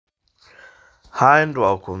Hi and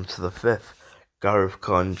welcome to the fifth Gareth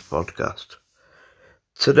podcast.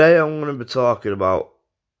 Today I'm going to be talking about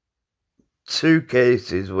two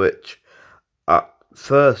cases which at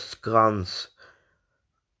first glance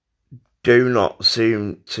do not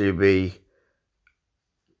seem to be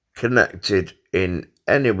connected in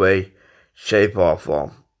any way, shape or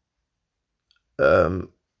form. But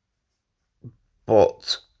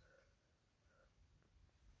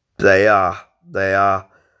they are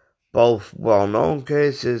both well-known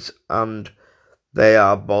cases and they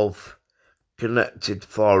are both connected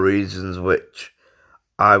for reasons which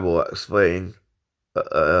I will explain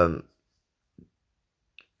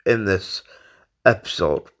in this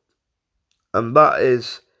episode, and that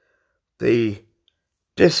is the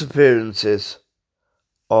disappearances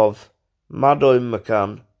of Madeleine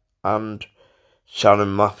McCann and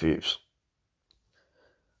Shannon Matthews.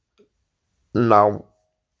 Now,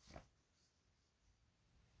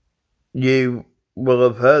 you will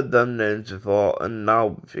have heard them names before and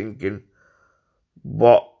now thinking,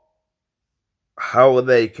 how are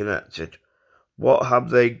they connected? What have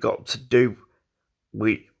they got to do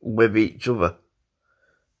with each other?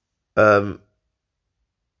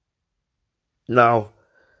 Now,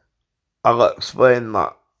 I'll explain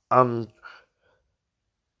that, and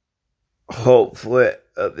hopefully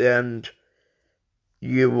at the end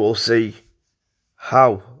you will see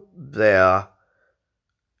how they are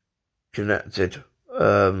connected.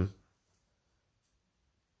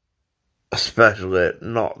 Especially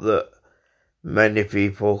not that many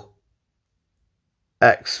people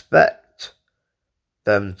expect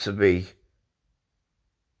them to be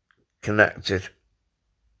connected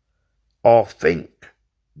or think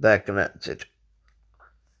they're connected.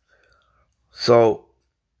 So,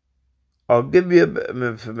 I'll give you a bit of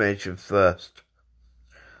information first.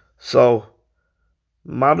 So,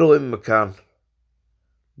 Madeleine McCann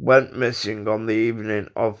went missing on the evening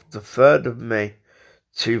of the 3rd of May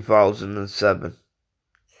 2007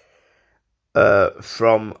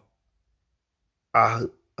 from an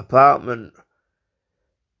apartment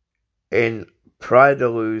in Praia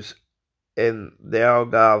in the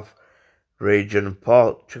Algarve region of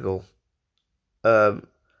Portugal. And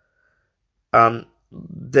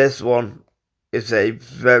this one is a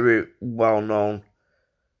very well-known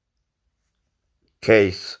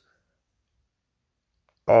case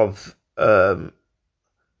of the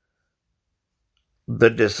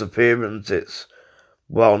disappearance. It's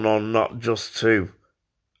well known not just to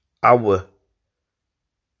our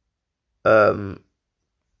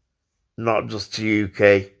not just to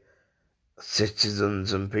UK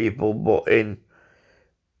citizens and people, but in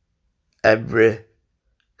every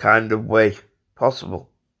kind of way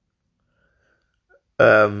possible.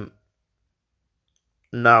 Now,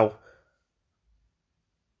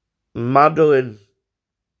 Madeleine,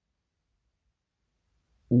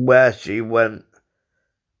 where she went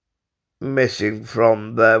missing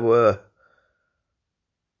from, there were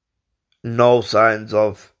no signs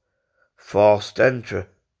of forced entry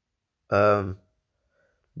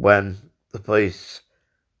when the police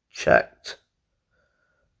checked.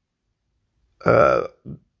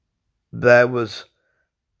 There was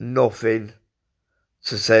nothing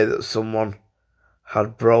to say that someone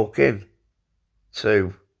had broken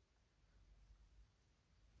to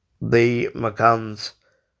the McCann's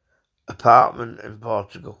apartment in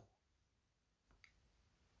Portugal.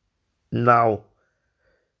 Now,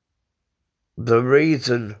 the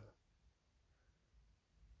reason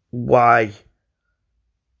why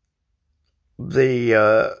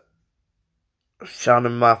the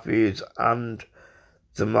Shannon Matthews and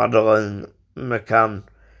the Madeleine McCann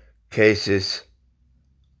cases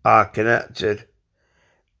are connected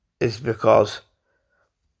is because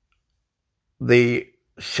the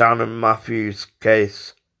Shannon Matthews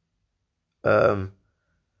case,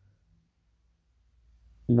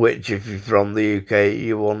 which if you're from the UK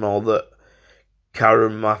you will know that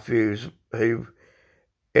Karen Matthews, who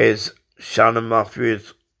is Shannon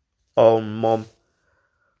Matthews' own mum,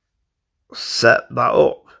 set that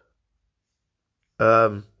up.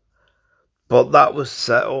 But that was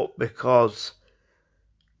set up because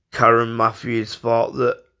Karen Matthews thought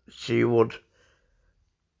that she would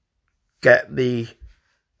get the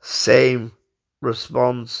same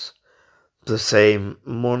response, the same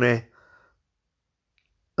money,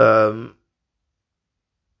 the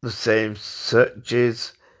same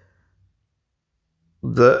searches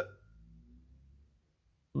that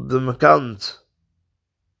the McCanns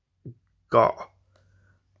got.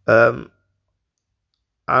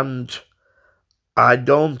 And I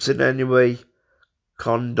don't in any way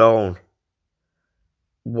condone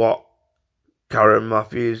what Karen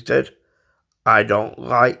Matthews did. I don't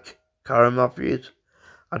like Karen Matthews.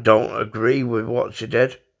 I don't agree with what she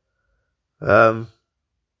did. I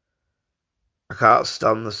can't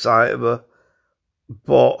stand the sight of her,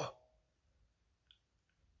 but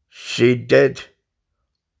she did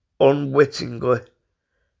unwittingly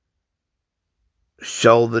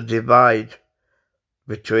show the divide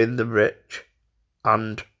between the rich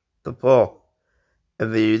and the poor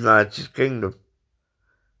in the United Kingdom.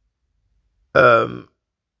 And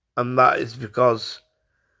that is because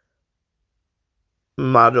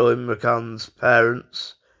Madeleine McCann's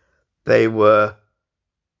parents, they were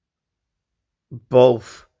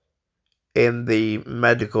both in the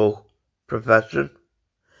medical profession.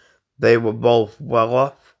 They were both well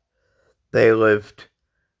off. They lived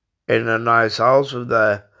in a nice house with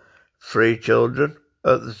their 3 children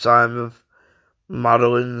at the time of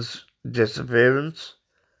Madeleine's disappearance.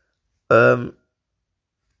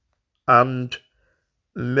 And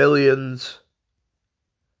millions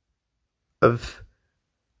of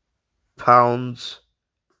pounds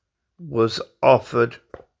was offered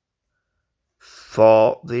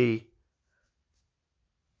for the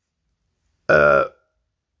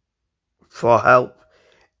for help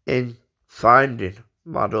in finding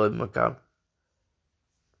Madeleine McCann.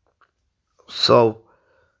 So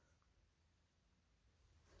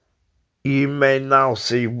you may now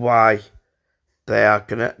see why they are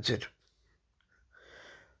connected.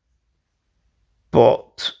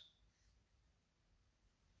 But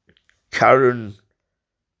Karen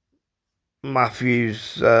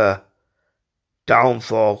Matthews'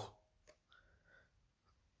 downfall,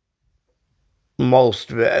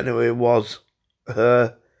 most of it anyway, was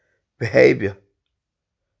her behaviour.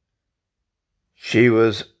 She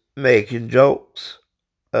was making jokes.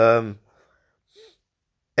 A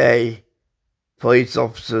police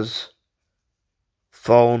officer's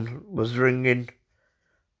phone was ringing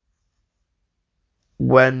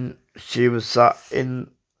when she was sat in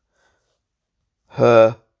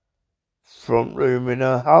her front room in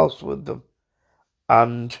her house with them,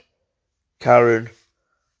 and Karen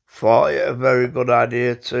thought it a very good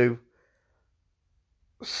idea to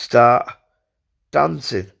start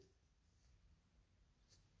dancing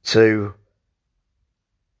to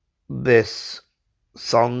this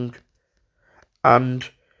song, and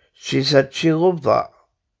she said she loved that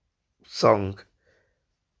song.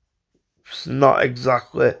 It's not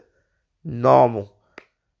exactly normal.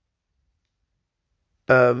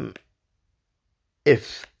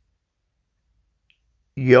 If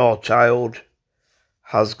your child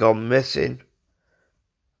has gone missing,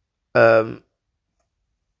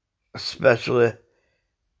 especially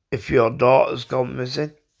if your daughter's gone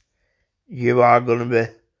missing, you are going to be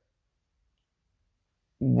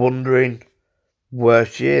wondering where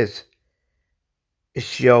she is. Is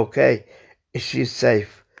she okay? Is she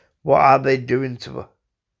safe? What are they doing to her?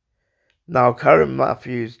 Now, Karen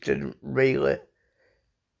Matthews didn't really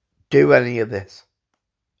do any of this.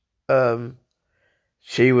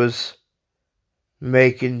 She was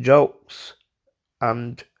making jokes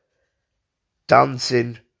and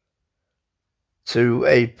dancing to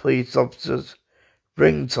a police officer's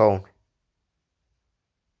ringtone.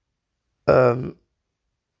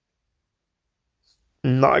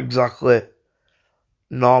 Not exactly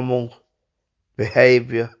normal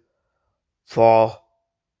behaviour for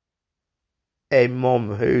a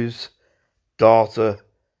mum whose daughter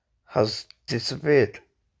has disappeared.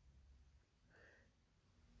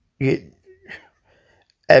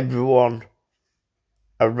 Everyone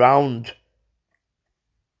around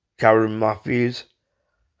Karen Matthews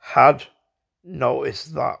had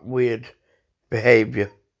noticed that weird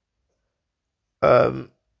behaviour.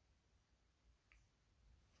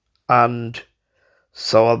 And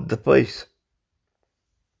so had the police.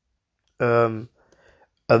 And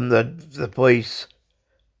the police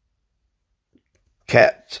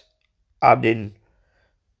kept adding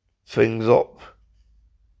things up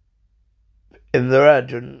in their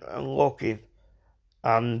head and looking,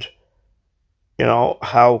 and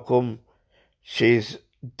how come she's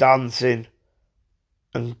dancing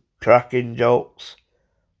and cracking jokes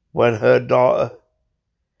when her daughter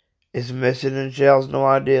is missing and she has no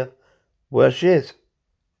idea where she is.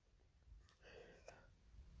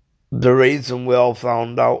 The reason we all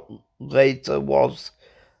found out later was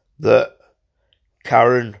that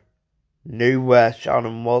Karen knew where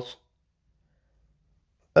Shannon was,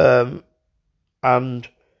 and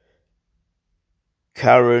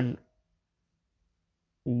Karen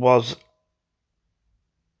was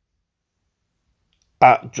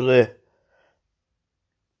actually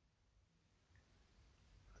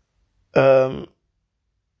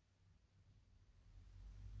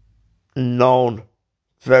known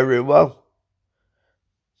very well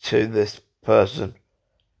to this person.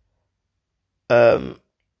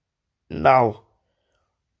 Now,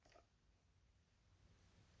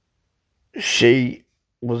 she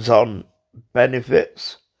was on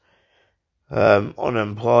benefits,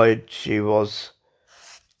 unemployed. She was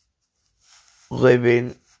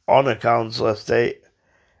living on a council estate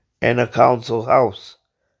in a council house,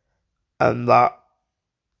 and that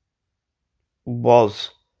was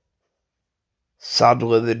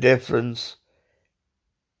sadly the difference,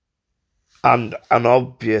 and an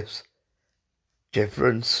obvious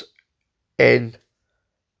difference in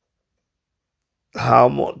how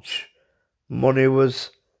much money was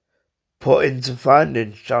put into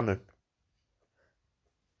finding Shannon.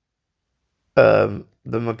 The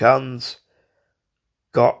McCanns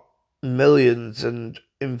got millions, and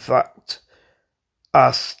in fact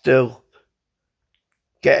are still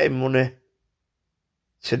getting money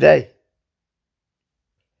today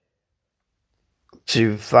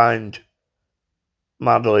to find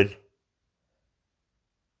Madeleine.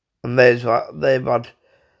 And they've had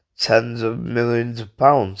tens of millions of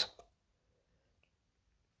pounds.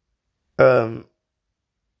 But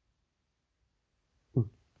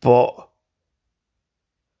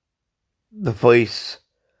the police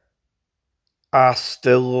are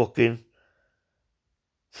still looking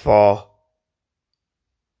for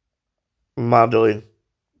Madeleine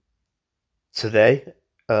today.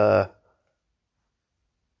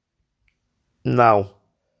 Now,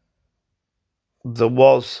 there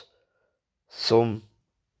was some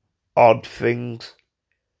odd things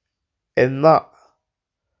in that.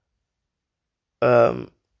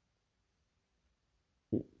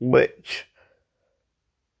 Which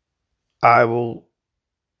I will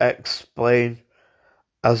explain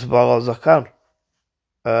as well as I can.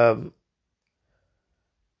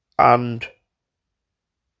 And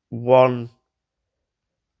one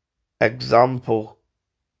example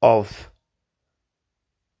of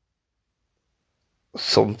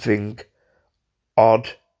something odd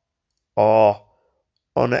or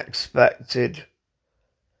unexpected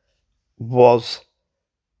was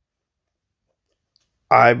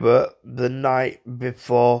either the night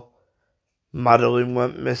before Madeleine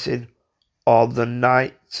went missing or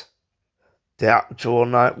the actual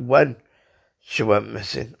night when she went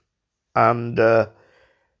missing. And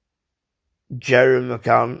Jerry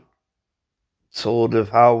McCann told of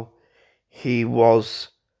how he was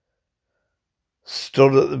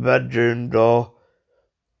stood at the bedroom door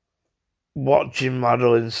watching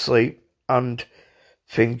Madeleine sleep and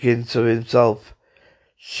thinking to himself,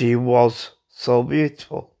 she was so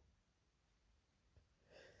beautiful.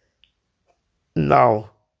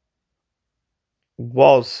 Now,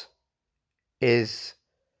 was is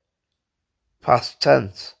past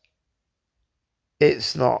tense.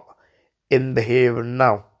 It's not in the here and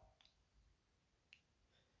now.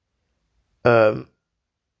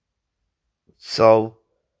 So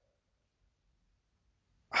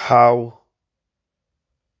how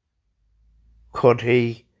could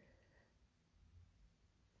he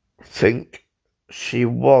think she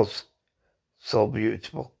was so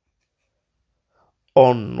beautiful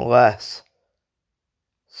unless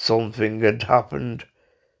something had happened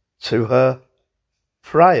to her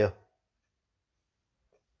prior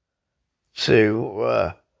to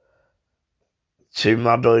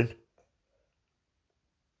Madeleine?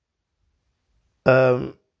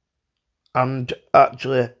 And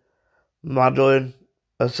actually, Madeleine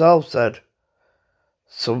herself said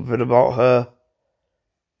something about her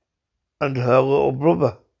and her little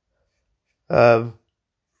brother.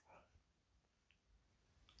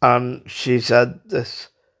 And she said this,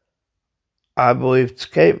 I believe, to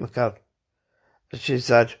Kate McCann. She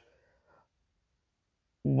said,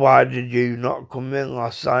 why did you not come in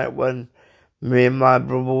last night when me and my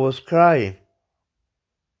brother was crying?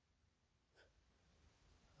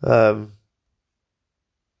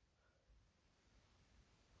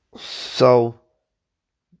 So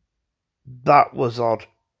that was odd.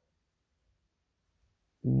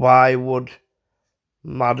 Why would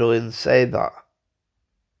Madeleine say that?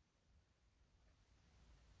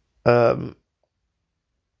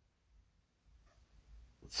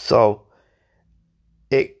 So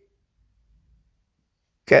it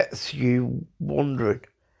gets you wondering,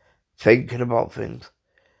 thinking about things.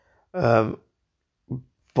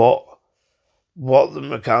 But what the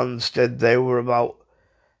McCanns did, they were about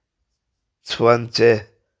 20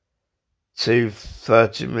 to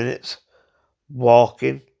 30 minutes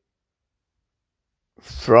walking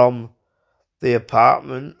from the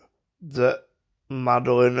apartment that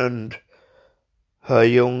Madeleine and her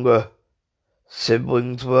younger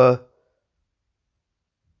siblings were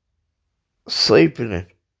sleeping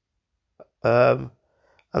in.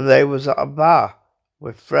 and they was at a bar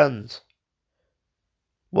with friends.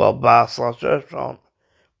 Well, bar/restaurant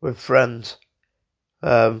with friends,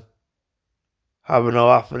 having a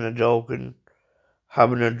laugh and a joke and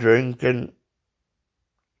having a drink and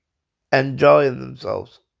enjoying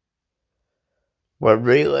themselves. Well,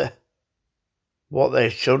 really, what they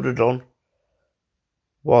should have done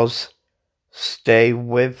was stay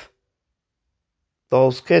with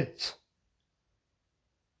those kids.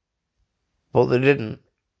 But they didn't.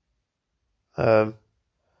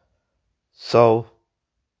 So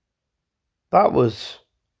that was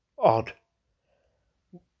odd.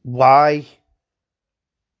 Why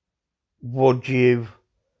would you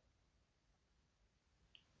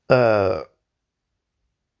go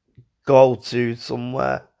to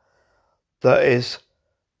somewhere that is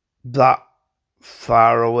that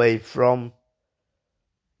far away from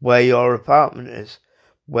where your apartment is,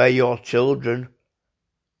 where your children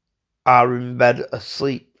are in bed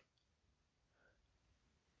asleep?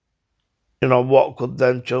 You know, what could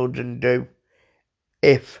them children do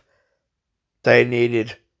if they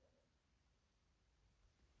needed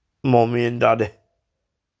mummy and daddy?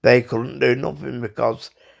 They couldn't do nothing because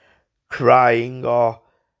crying or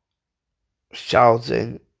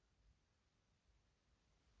shouting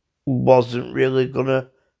wasn't really gonna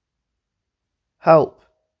help,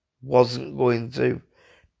 wasn't going to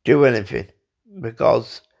do anything,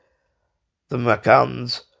 because the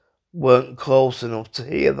McCanns weren't close enough to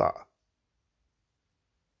hear that.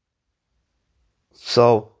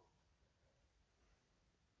 So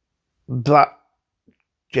that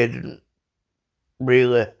didn't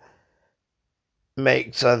really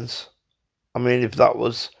make sense. I mean, if that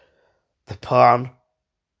was the plan,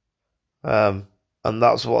 and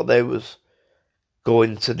that's what they was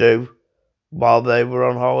going to do while they were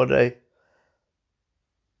on holiday,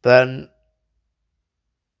 then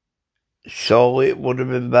surely it would have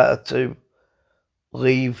been better to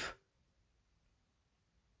leave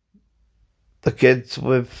the kids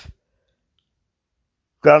with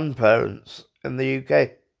grandparents in the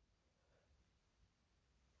UK,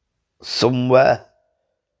 somewhere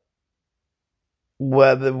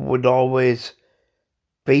where there would always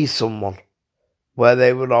be someone, where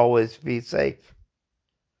they would always be safe,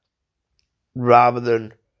 rather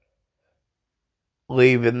than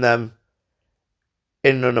leaving them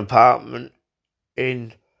in an apartment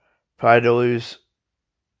in Pridaloo's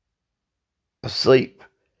asleep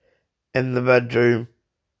in the bedroom,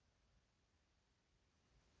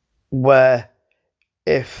 where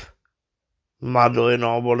if Madeleine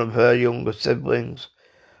or one of her younger siblings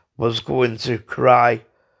was going to cry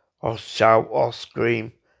or shout or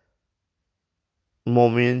scream,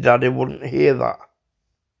 mummy and daddy wouldn't hear that.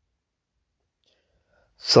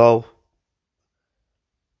 So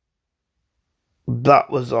that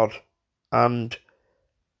was odd. And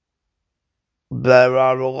there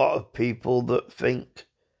are a lot of people that think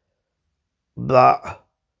that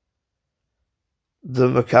the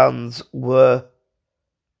McCanns were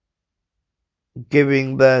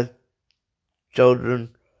giving their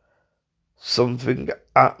children something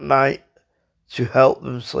at night to help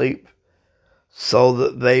them sleep so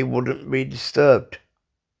that they wouldn't be disturbed.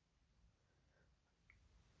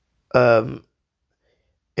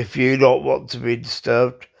 If you don't want to be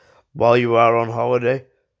disturbed while you are on holiday,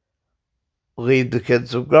 leave the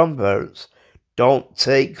kids with grandparents. Don't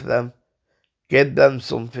take them. Give them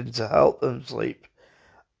something to help them sleep,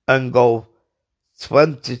 and go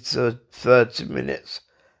 20 to 30 minutes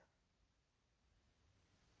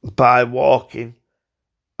by walking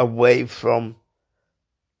away from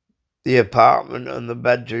the apartment and the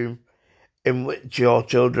bedroom in which your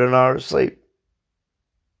children are asleep.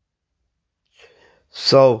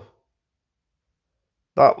 So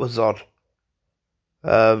that was odd.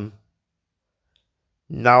 Now,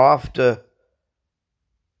 after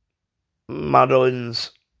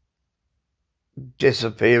Madeleine's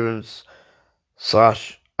disappearance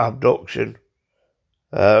 / abduction,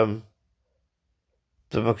 the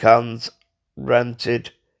McCanns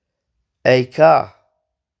rented a car.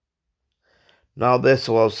 Now, this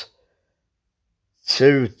was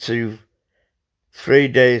 2 to 3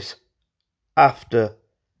 days after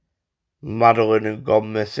Madeleine had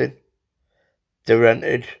gone missing. They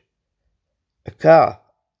rented a car,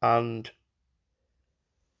 and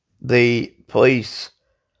the police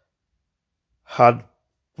had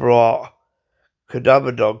brought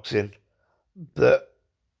cadaver dogs in that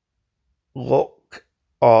look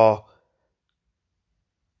or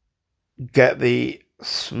get the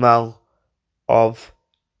smell of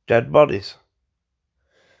dead bodies.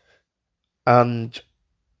 And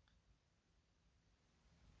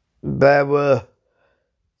there were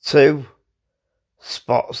 2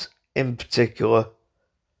 spots in particular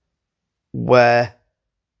where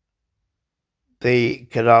the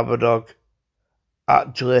cadaver dog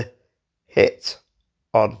actually hit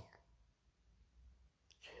on.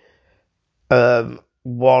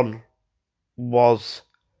 One was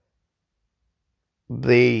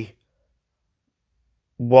the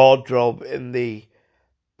wardrobe in the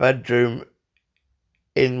bedroom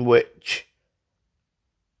in which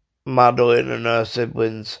Madeleine and her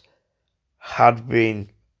siblings had been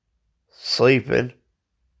sleeping.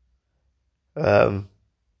 The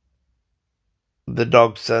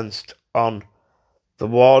dog sensed on the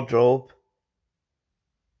wardrobe,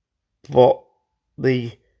 but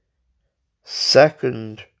the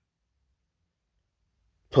second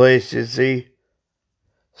place is the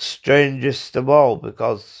strangest of all,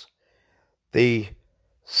 because the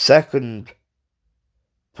second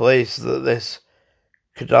place that this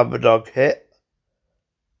cadaver dog hit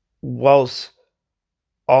was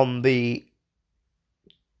on the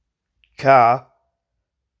car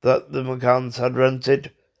that the McCanns had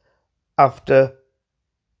rented after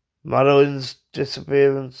Madeleine's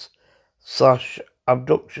disappearance /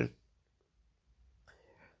 abduction.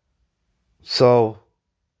 So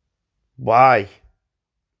why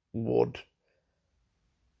would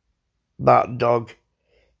that dog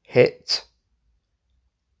hit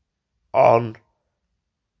on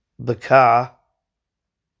the car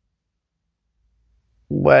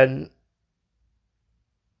when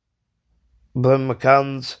the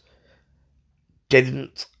McCanns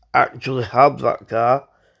didn't actually have that car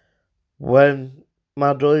when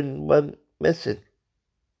Madeleine went missing?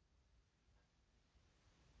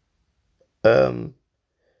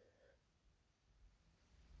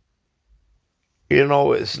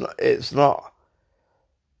 It's not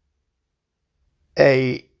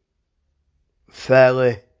a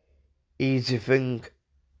fairly easy thing.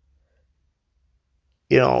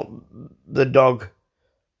 The dog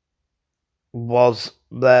was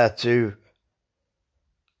there to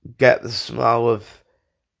get the smell of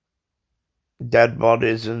dead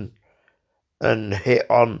bodies and hit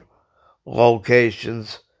on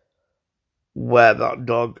locations where that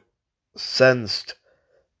dog sensed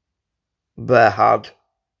there had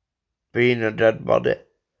been a dead body.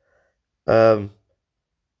 The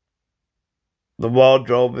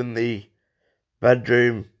wardrobe in the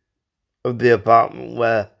bedroom of the apartment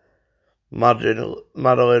where Madeleine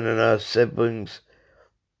and her siblings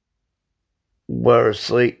were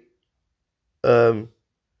asleep, even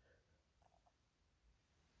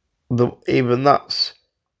that's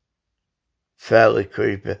fairly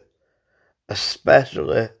creepy,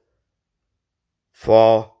 especially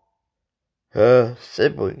for her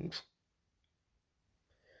siblings.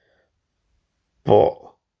 But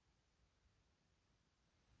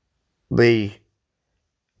the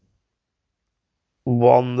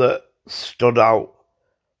one that stood out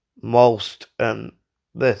most, and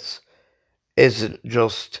this isn't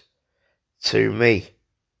just to me,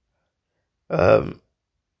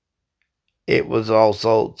 it was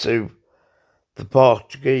also to the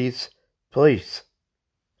Portuguese police.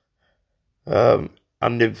 And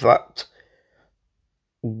in fact,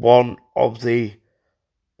 one of the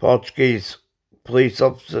Portuguese police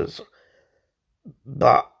officers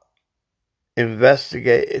that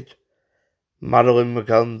investigated Madeleine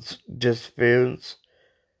McCann's disappearance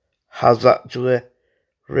has actually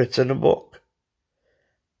written a book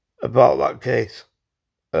about that case.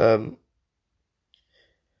 But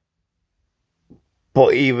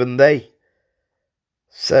even they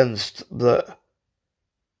sensed that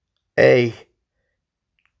a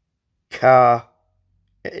car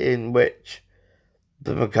in which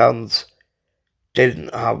the McCanns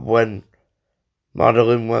didn't have when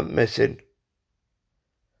Madeleine went missing.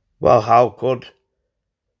 Well, how could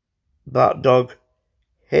that dog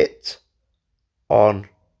hit on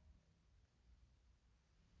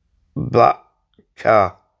that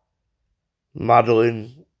car?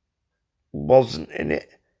 Madeleine wasn't in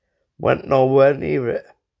it, went nowhere near it.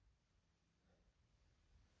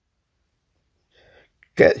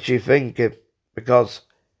 Gets you thinking, because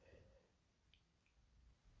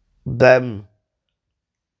them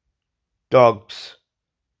dogs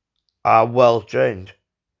are well trained,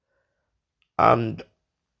 and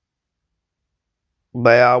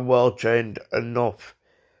they are well trained enough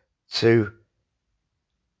to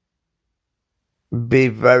be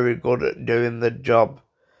very good at doing the job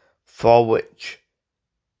for which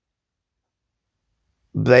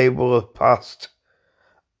they will have passed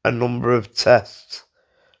a number of tests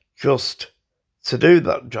just to do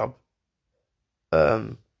that job.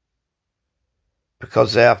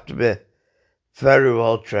 Because they have to be very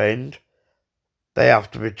well trained. They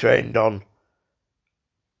have to be trained on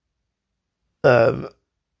at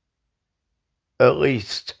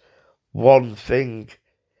least one thing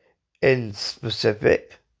in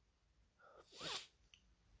specific.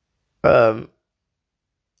 In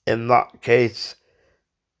that case,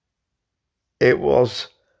 it was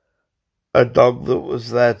a dog that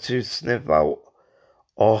was there to sniff out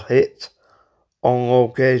or hit on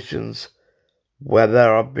locations where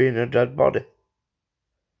there had been a dead body.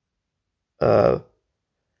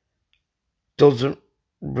 Doesn't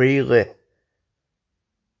really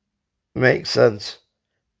make sense.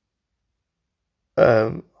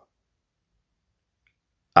 And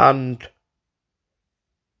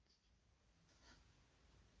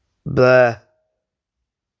there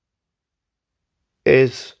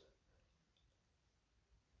is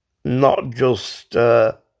not just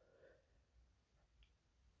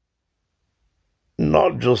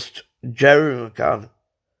Jerry McCann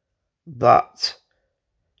that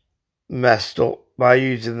messed up by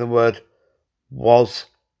using the word was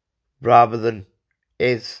rather than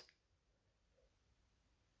is,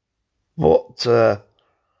 but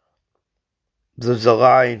there's a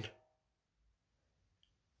line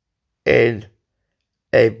in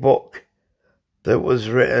a book that was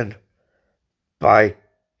written by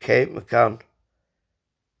Kate McCann,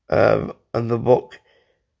 and the book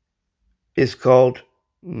is called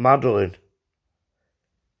Madeleine.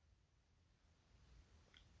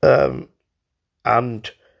 And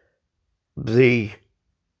the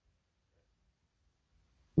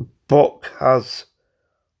book has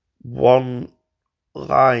one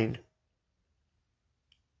line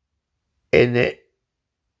in it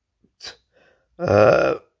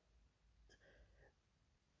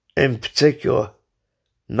in particular.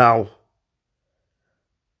 Now,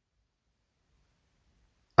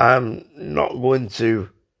 I'm not going to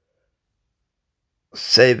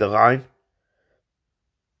say the line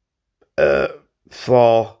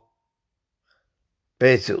for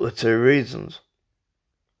basically two reasons.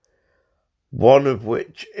 One of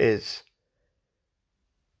which is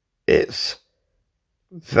it's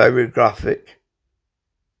very graphic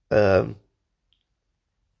and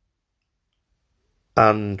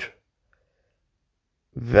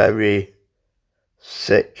very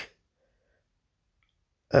sick,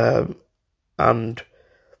 and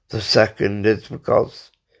the second is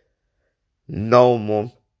because no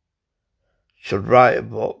mum should write a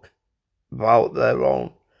book about their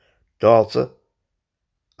own daughter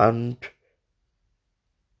and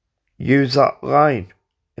use that line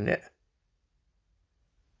in it.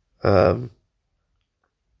 I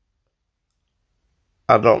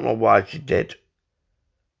don't know why she did,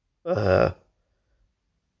 but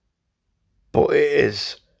it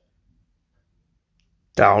is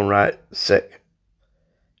downright sick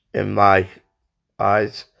in my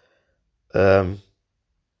eyes, and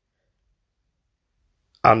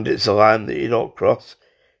it's a line that you don't cross.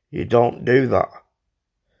 You don't do that,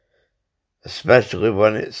 especially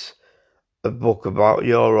when it's a book about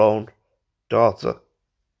your own daughter.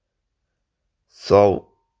 So,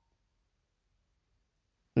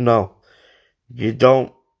 no, you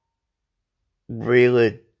don't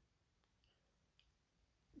really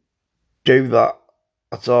do that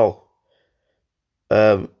at all.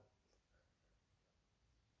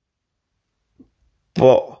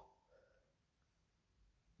 But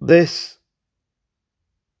this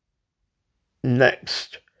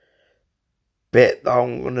next bit that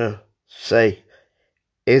I'm going to say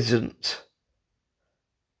isn't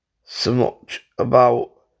so much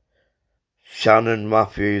about Shannon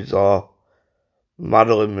Matthews or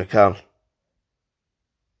Madeleine McCann,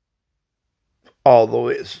 although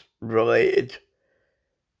it's related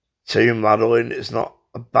to Madeleine. It's not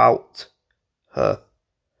about her,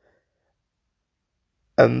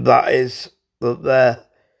 and that is that there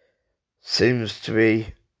seems to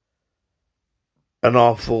be an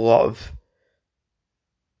awful lot of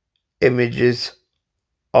images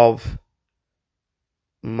of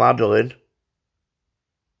Madeleine,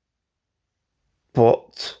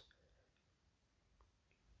 but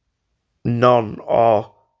none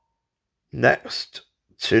or next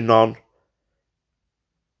to none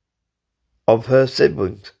of her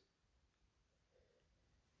siblings.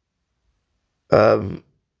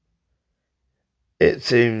 It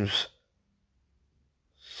seems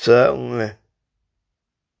certainly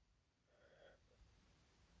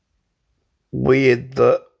weird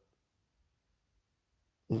that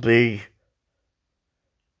the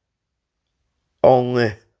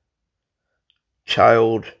only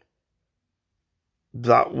child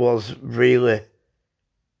that was really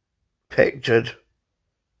pictured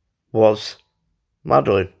was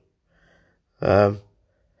Madeleine.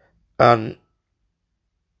 And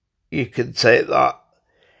you can take that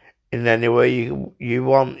in any way you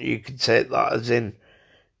want. You could take that as in,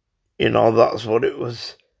 that's what it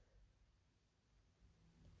was.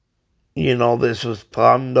 This was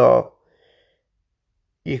planned, or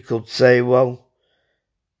you could say, well,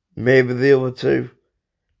 maybe the other two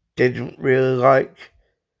didn't really like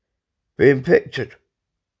being pictured.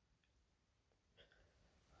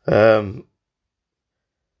 The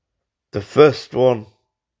first one,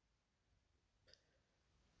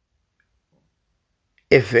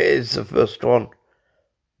 if it is the first one,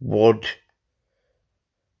 would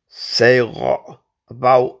say a lot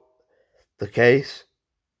about the case,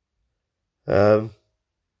 and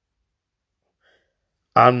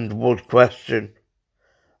would question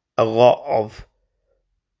a lot of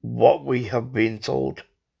what we have been told.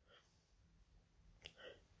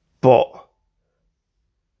 But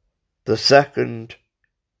the second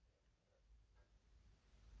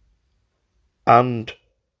and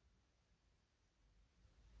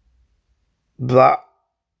that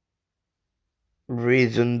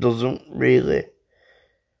reason doesn't really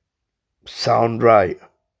sound right.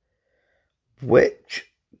 Which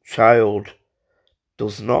child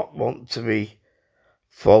does not want to be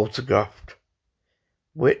photographed?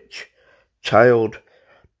 Which child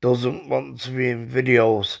doesn't want to be in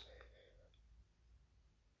videos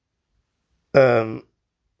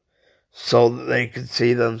so that they can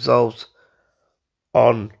see themselves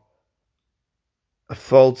on a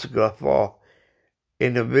photograph or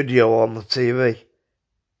in a video on the TV?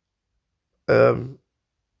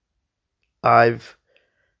 I've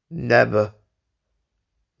never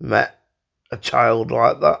met a child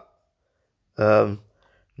like that.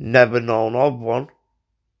 Never known of one.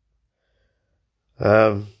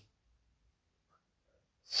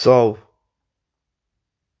 So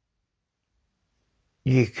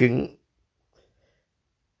you can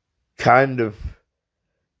kind of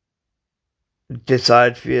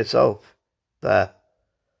decide for yourself there.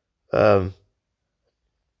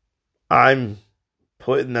 I'm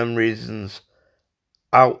putting them reasons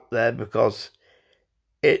out there because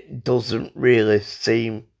it doesn't really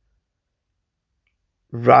seem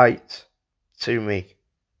right to me.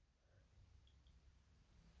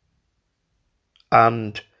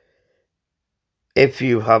 And if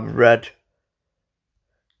you have read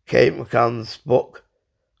Kate McCann's book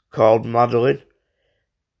called Madeleine,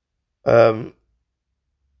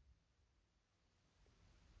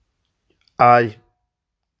 I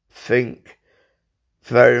think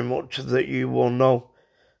very much that you will know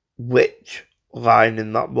which line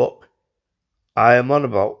in that book I am on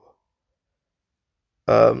about.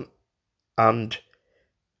 And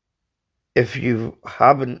if you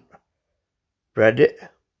haven't read it,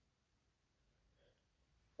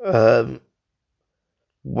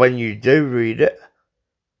 when you do read it,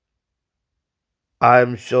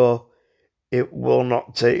 I'm sure it will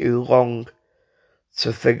not take you long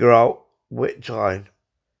to figure out which line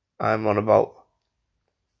I'm on about.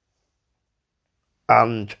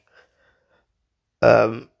 And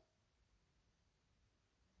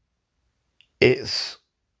it's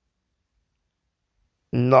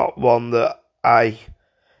not one that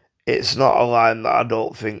it's not a line that I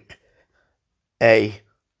don't think a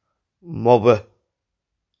mother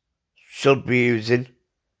should be using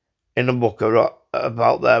in a book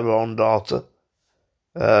about their own daughter.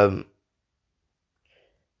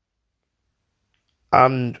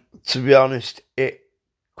 And to be honest, it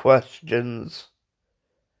questions,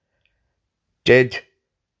 did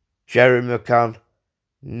Jerry McCann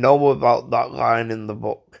know about that line in the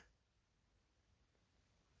book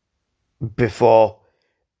before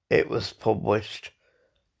it was published?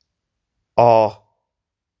 Or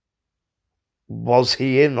was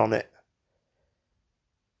he in on it?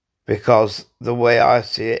 Because the way I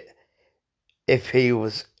see it, if he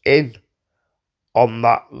was in on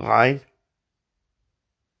that line,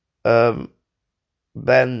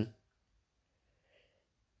 then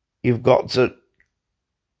you've got to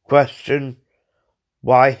question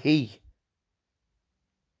why he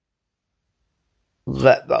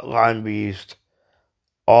let that line be used,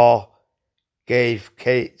 or gave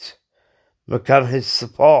Kate McCann his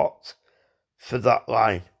support for that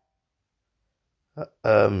line.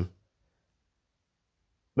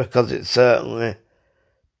 Because it certainly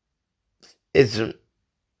isn't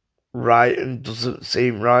right and doesn't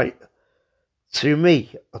seem right to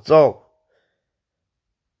me at all.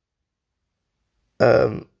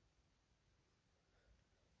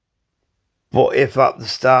 But if at the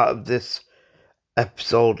start of this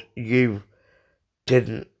episode you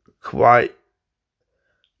didn't quite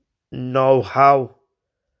know how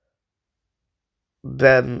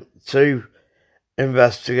them two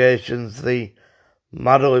investigations, the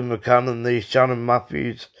Madeleine McCann and the Shannon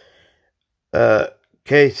Matthews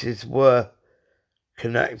cases were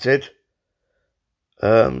connected,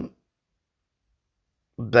 then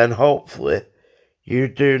hopefully you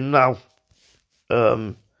do now.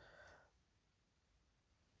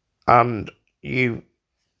 And you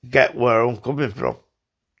get where I'm coming from.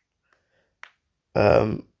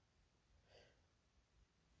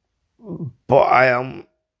 But I am,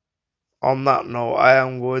 on that note, I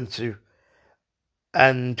am going to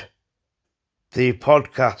end the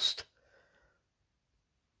podcast.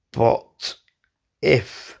 But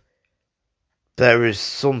if there is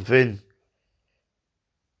something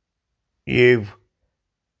you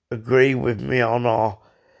agree with me on, or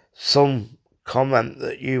some comment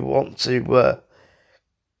that you want to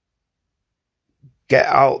get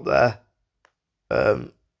out there,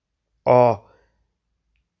 or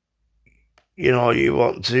you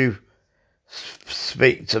want to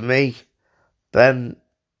speak to me, then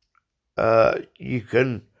you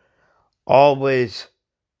can always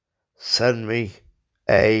send me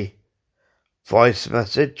a voice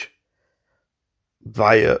message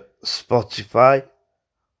via Spotify,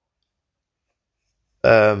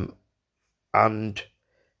 and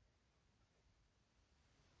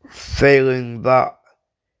failing that,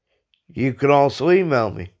 you can also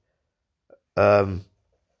email me. And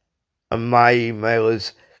my email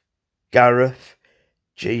is Gareth,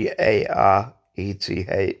 Gareth,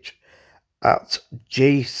 at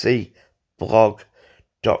gcblog.co.uk.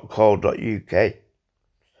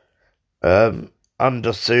 And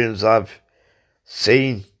as soon as I've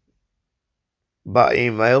seen that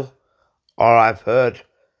email, or I've heard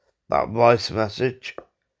that voice message,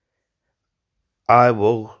 I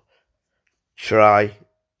will try,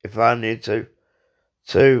 if I need to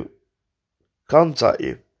contact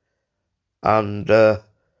you and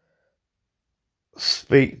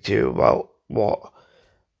speak to you about what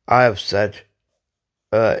I have said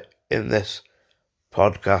in this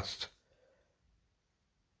podcast.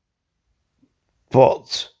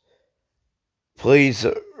 But please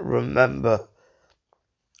remember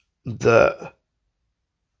that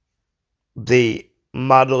the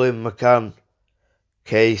Madeleine McCann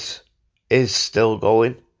case is still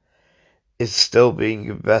going. It's still being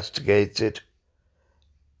investigated.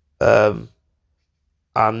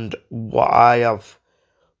 And what I have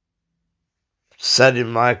said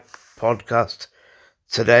in my podcast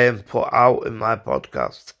today and put out in my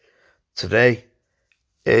podcast today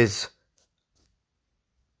is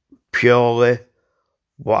purely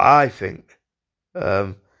what I think.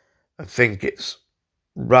 I think it's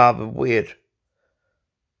rather weird.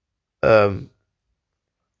 But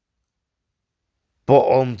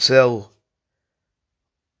until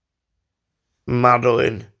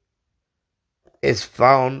Madeleine is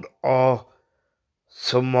found, or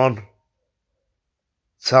someone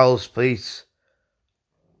tells police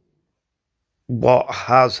what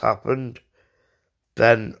has happened,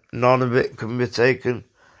 then none of it can be taken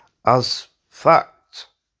as fact.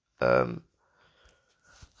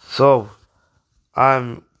 So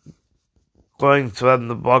I'm going to end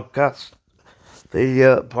the podcast,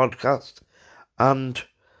 and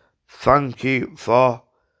thank you for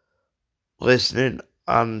listening.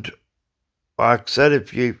 And like I said,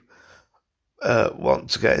 if you want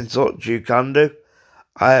to get in touch, you can do.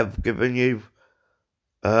 I have given you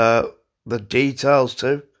the details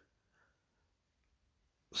too.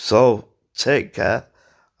 So take care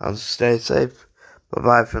and stay safe. Bye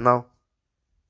bye for now.